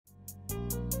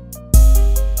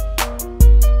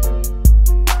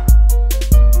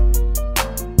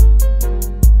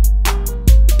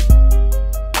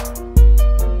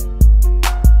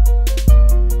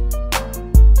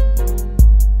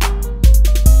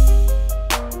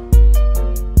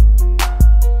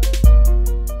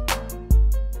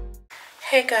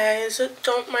Hey guys,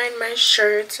 don't mind my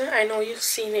shirt. I know you've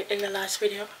seen it in the last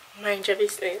video. Mind your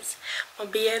business. My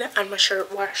beard and my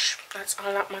shirt wash. That's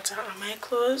all that matter on my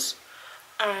clothes.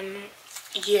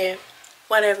 Yeah,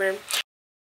 whatever.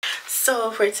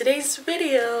 So for today's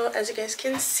video, as you guys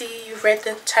can see, you read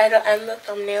the title and the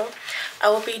thumbnail, I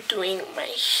will be doing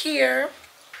my hair.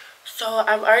 So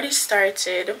I've already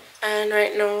started, and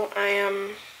right now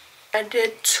I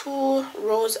did 2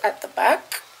 rows at the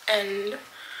back, and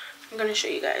I'm gonna show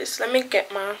you guys. Let me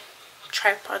get my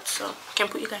tripod so I can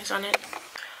put you guys on it.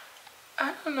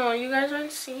 I don't know, you guys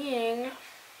aren't seeing.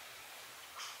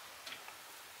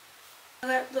 I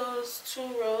got those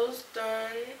 2 rows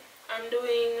done. I'm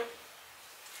doing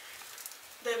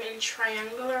them in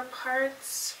triangular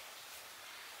parts,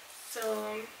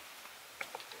 so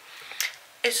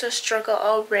it's a struggle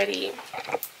already.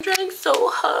 I'm trying so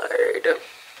hard.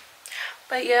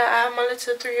 But yeah, I have my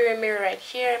little 3-way mirror right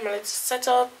here, my little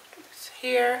setup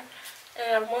here, and I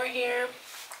have more here,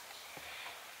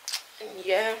 and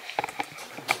yeah.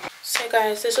 So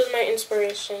guys, this was my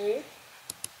inspiration.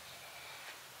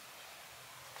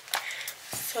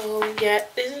 So yeah,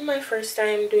 this is my first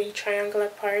time doing triangular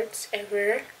parts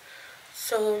ever,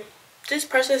 so this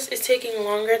process is taking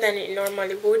longer than it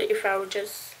normally would if I would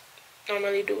just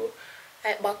normally do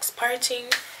like box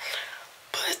parting,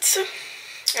 but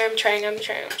I'm trying.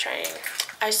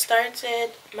 I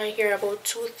started my hair about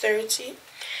 2:30.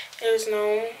 It is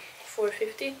now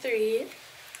 4:53,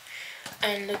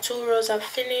 and the 2 rows are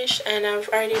finished, and I've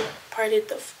already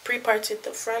pre-parted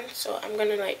the front, so I'm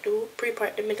gonna like do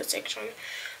pre-part the middle section.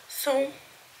 So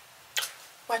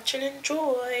watch and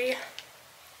enjoy.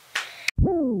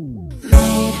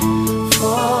 Made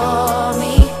for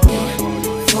me,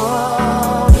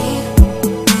 for me,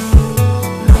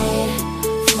 made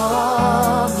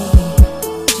for me,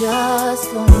 just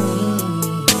for me,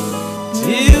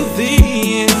 till the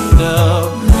end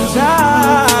of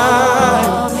time.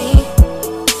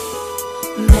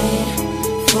 Made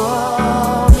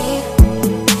for me,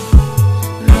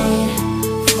 made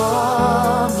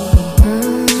for me,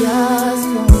 just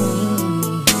for me.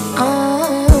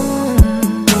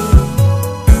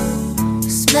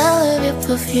 Smell of your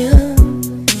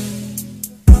perfume,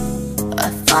 I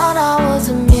thought I was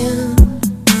immune.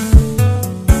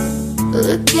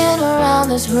 Looking around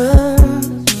this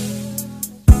room,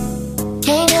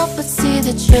 can't help but see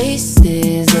the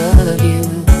traces of you.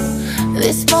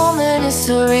 This moment is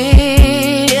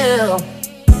surreal.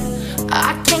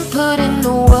 I can't put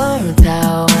into words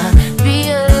how I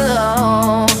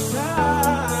feel.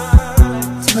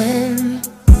 Twin,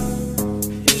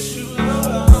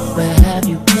 where have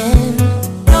you been?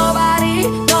 Nobody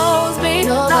knows me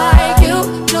like you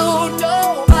do.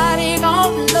 Nobody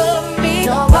gon' love me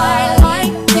quite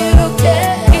like you.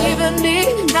 Can't even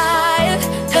deny it.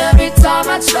 Every time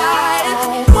I try it,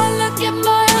 one look in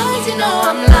my eyes, you know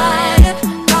I'm lying.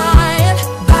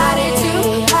 Body to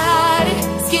body,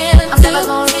 skin to skin. I'm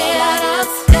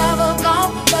never gonna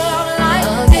love like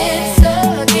this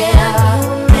again.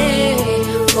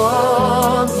 Made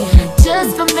for me,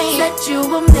 just for me. That you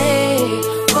were made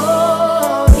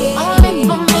for me, only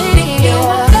for me. You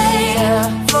were made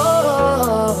for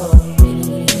me.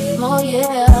 Oh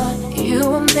yeah, you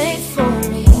were made for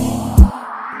me.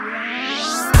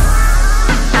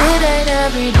 It ain't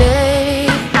every day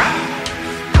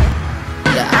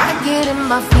that I get in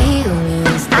my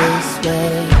feelings this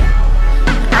way.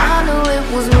 I knew it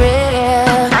was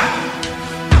rare,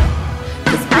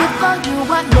 'cause before you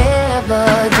I never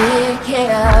did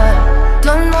care.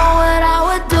 Don't know what I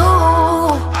would do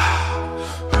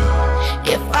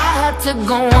if I had to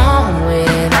go on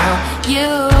without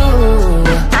you.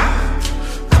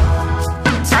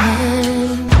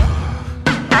 Ten,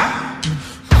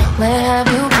 where have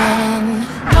you been?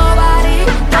 Nobody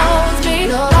knows me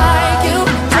like you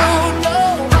do.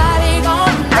 Nobody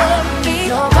gon' love me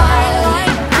quite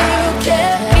like you.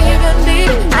 Can't even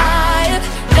deny it.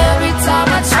 Every time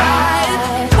I try it,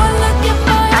 one look in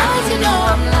my eyes, you know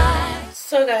I'm lying.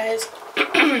 So guys,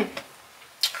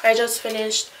 I just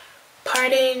finished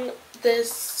parting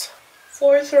this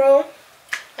 4th row,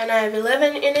 and I have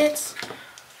 11 in it.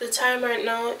 The time right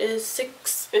now is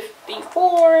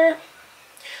 6:54.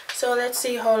 So let's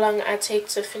see how long I take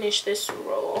to finish this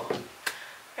row.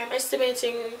 I'm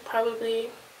estimating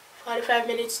probably 45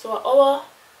 minutes to an hour.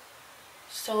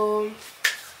 So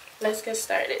let's get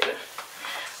started.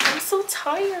 I'm so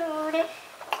tired.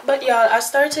 But y'all, I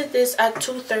started this at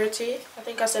 2:30. I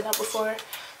think I said that before.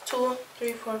 2,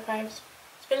 3, 4, 5. It's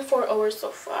been 4 hours so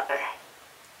far.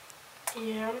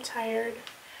 Yeah, I'm tired.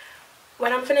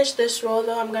 When I'm finished this roll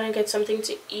though, I'm gonna get something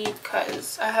to eat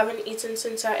because I haven't eaten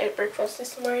since I ate breakfast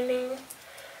this morning.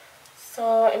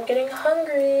 So I'm getting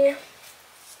hungry.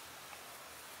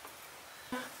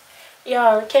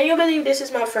 Y'all, can you believe this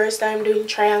is my first time doing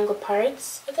triangle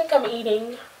parts? I think I'm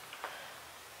eating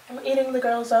the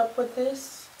girls up with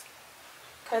this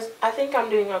because I think I'm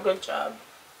doing a good job.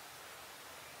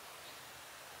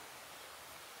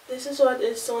 This is what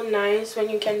is so nice when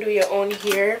you can do your own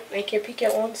hair. Like you pick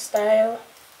your own style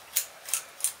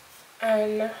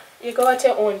and you go at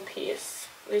your own pace.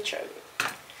 Literally,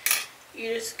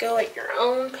 you just go at your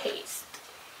own pace.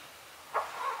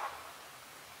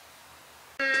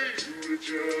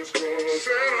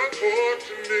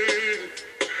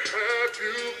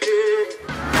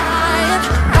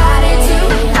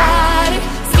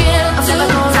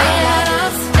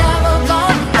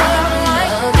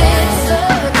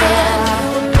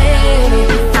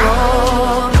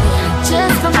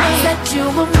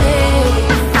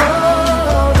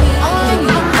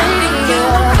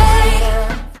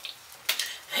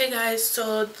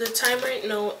 So the time right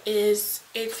now is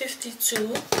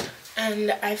 8:52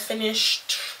 and I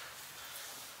finished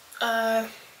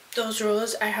those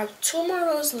rows. I have 2 more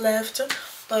rows left,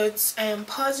 but I am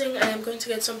pausing. I am going to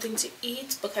get something to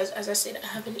eat because, as I said, I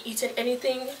haven't eaten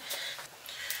anything.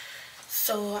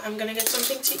 So I'm gonna get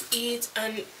something to eat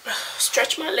and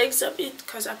stretch my legs a bit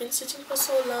because I've been sitting for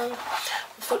so long.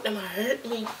 My foot them hurt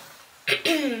me.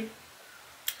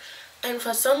 And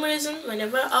for some reason,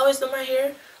 whenever I always do my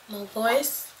hair, my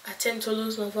voice, I tend to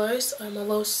lose my voice, or my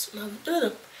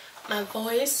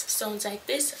voice sounds like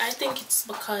this. I think it's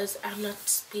because I'm not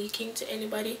speaking to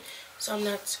anybody, so I'm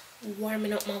not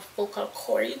warming up my vocal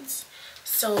cords,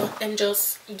 so them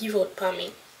just give out for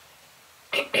me.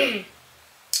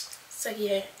 So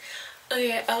yeah,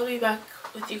 okay, I'll be back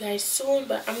with you guys soon,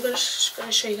 but I'm gonna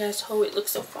show you guys how it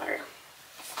looks so far.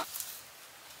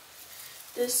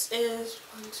 This is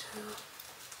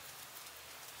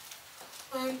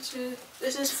 1, 2,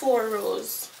 this is 4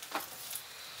 rows.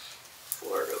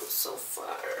 4 rows so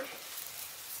far.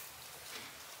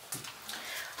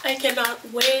 I cannot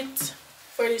wait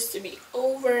for this to be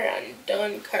over and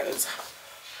done because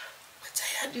I'm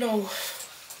tired now.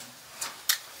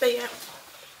 But yeah.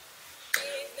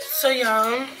 So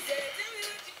y'all,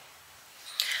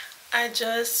 I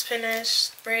just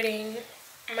finished braiding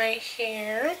my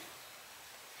hair.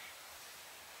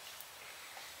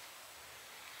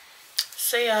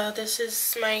 So yeah, this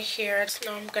is my hair.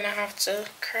 Now I'm gonna have to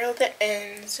curl the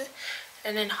ends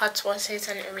and then hot wash it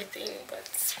and everything, but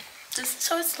this is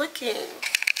how it's looking.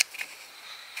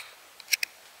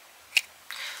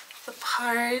 The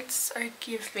parts are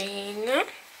giving.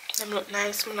 Them look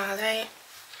nice, I'm not lie.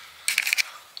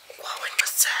 Wow, with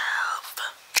myself.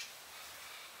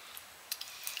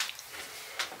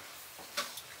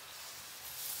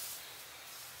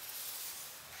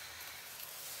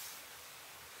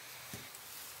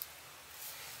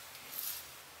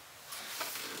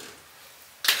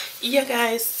 Yeah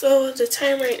guys, so the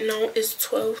time right now is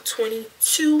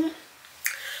 12:22.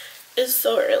 It's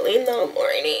so early in the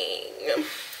morning,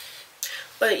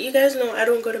 but you guys know I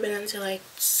don't go to bed until like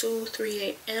 2,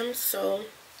 3 a.m. so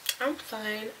I'm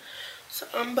fine. So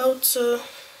I'm about to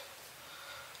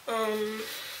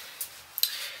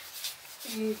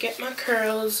get my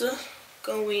curls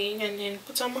going and then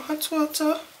put on my hot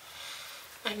water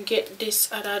and get this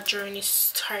other journey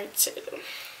started.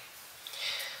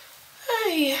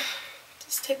 Hi,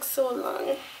 this takes so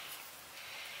long.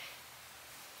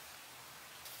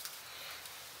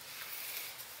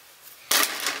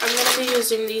 I'm gonna be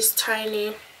using these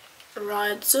tiny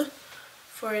rods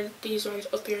for these ones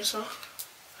up here, so.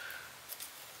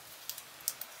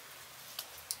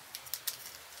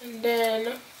 And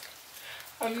then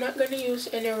I'm not gonna use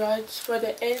any rods for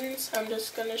the ends. I'm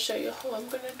just gonna show you how I'm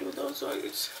gonna do those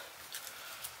ones.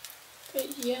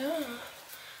 But yeah,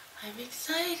 I'm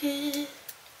excited.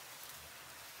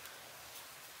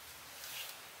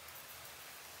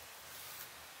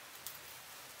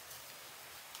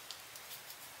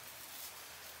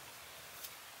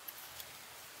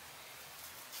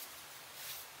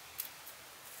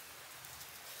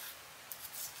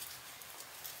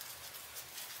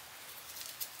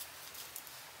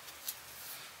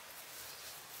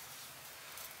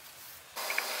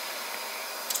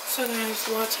 So guys,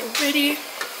 water ready.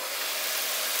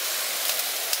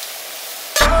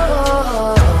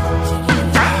 Oh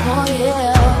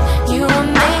yeah, you were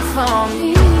made for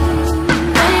me.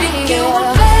 You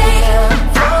were made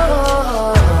for,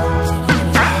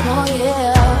 oh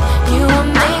yeah, you were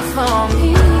made for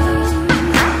me,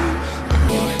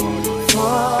 made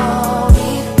for me,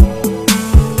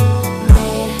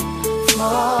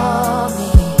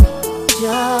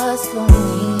 just for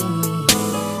me,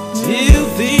 till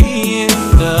the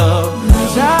end of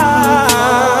time.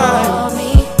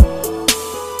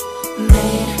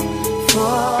 Made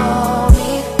for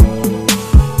me,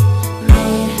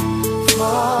 made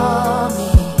for me.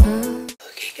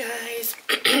 Okay guys,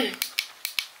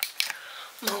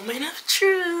 moment of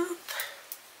truth.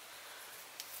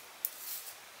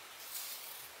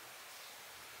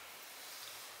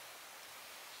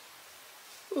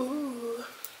 Ooh.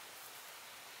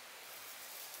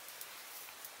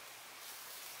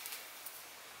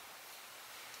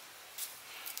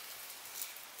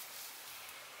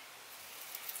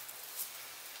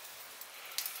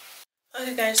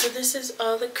 Okay guys, so this is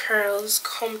all the curls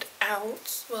combed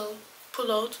out, well,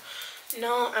 pull out.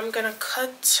 Now I'm gonna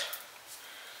cut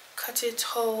it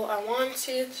how I want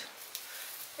it,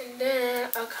 and then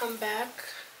I'll come back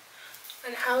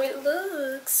on how it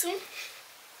looks.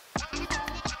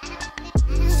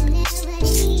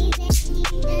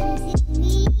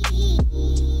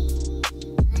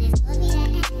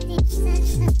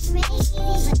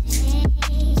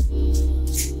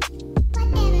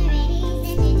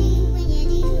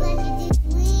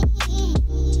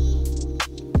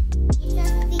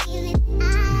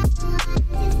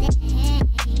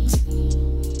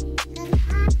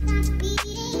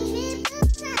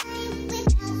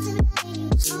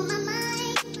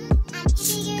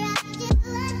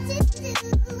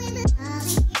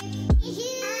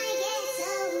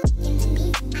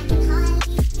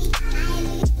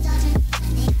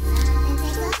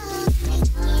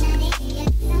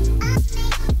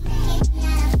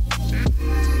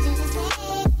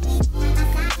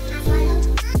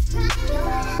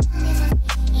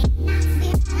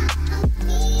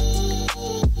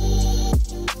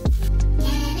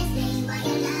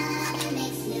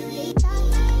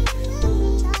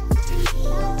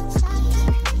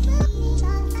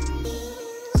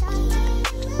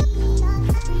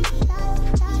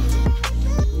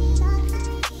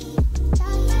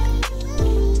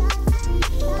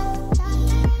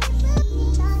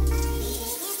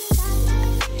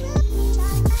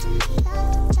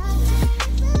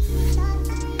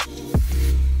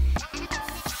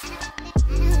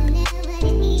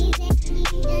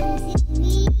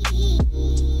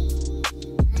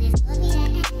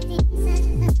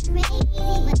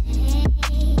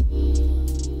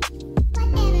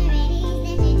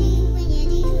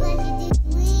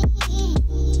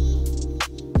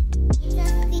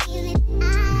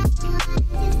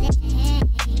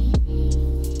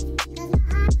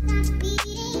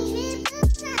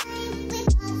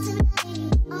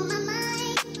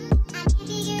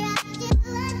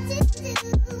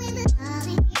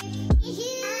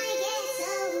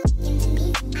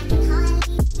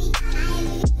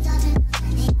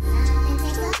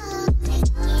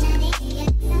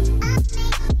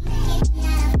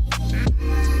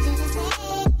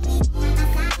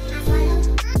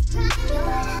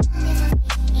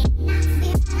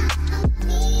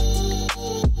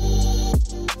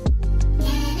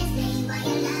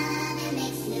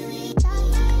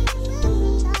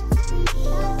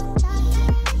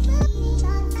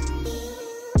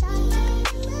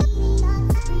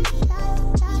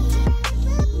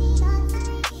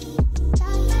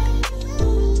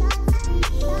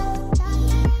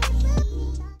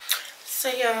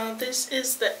 This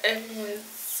is the end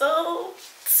result.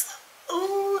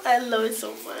 Oh, I love it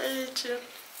so much.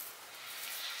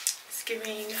 It's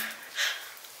giving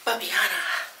Babiana.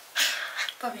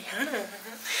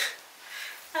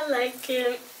 I like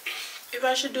it. If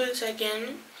I should do it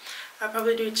again, I'll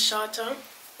probably do it shorter,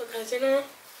 because you know,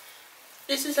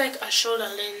 this is like a shoulder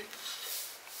length,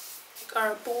 like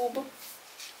our boob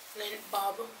length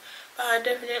bob, but I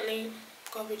definitely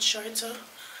go with shorter.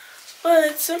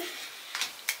 But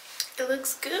it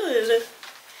looks good.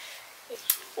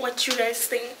 What you guys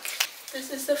think?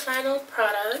 This is the final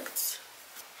product.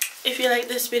 If you like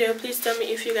this video, please tell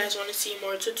me if you guys want to see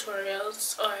more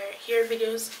tutorials or hear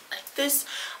videos like this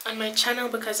on my channel,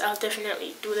 because I'll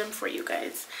definitely do them for you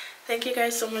guys. Thank you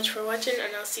guys so much for watching,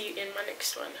 and I'll see you in my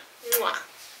next one. Mwah.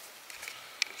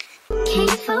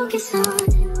 Can't focus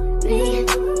on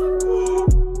me.